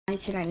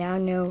And I now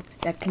know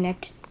that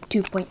Connect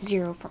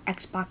 2.0 for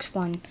Xbox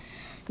One.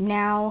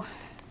 Now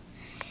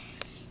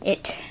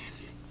it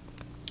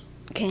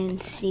can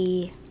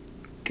see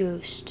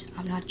ghost.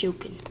 I'm not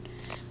joking.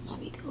 Let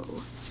me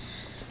go.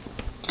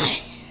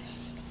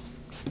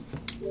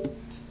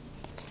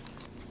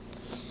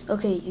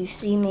 Okay, you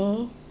see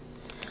me?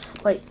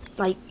 But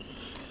like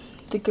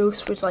the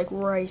ghost was like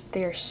right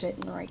there,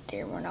 sitting right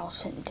there when I was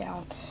sitting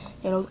down.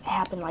 It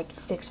happened like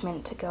 6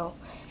 minutes ago,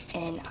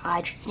 and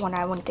when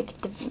I went to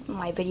get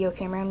my video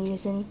camera I'm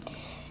using,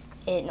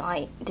 it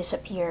like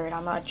disappeared.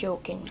 I'm not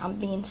joking. I'm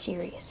being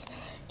serious.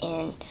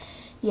 And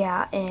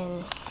yeah,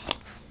 and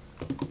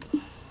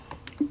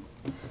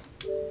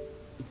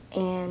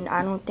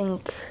I don't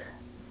think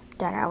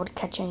that I would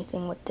catch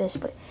anything with this,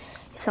 but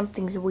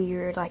something's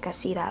weird. Like I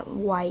see that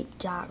white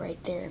dot right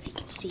there. If you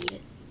can see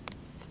it,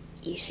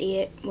 you see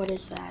it? What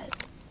is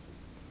that?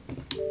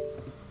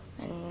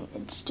 And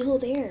it's still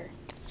there.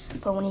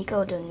 But when you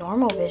go to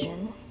normal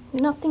vision,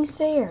 nothing's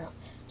there.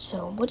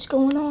 So what's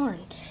going on?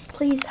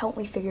 Please help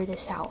me figure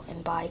this out,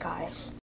 and bye guys.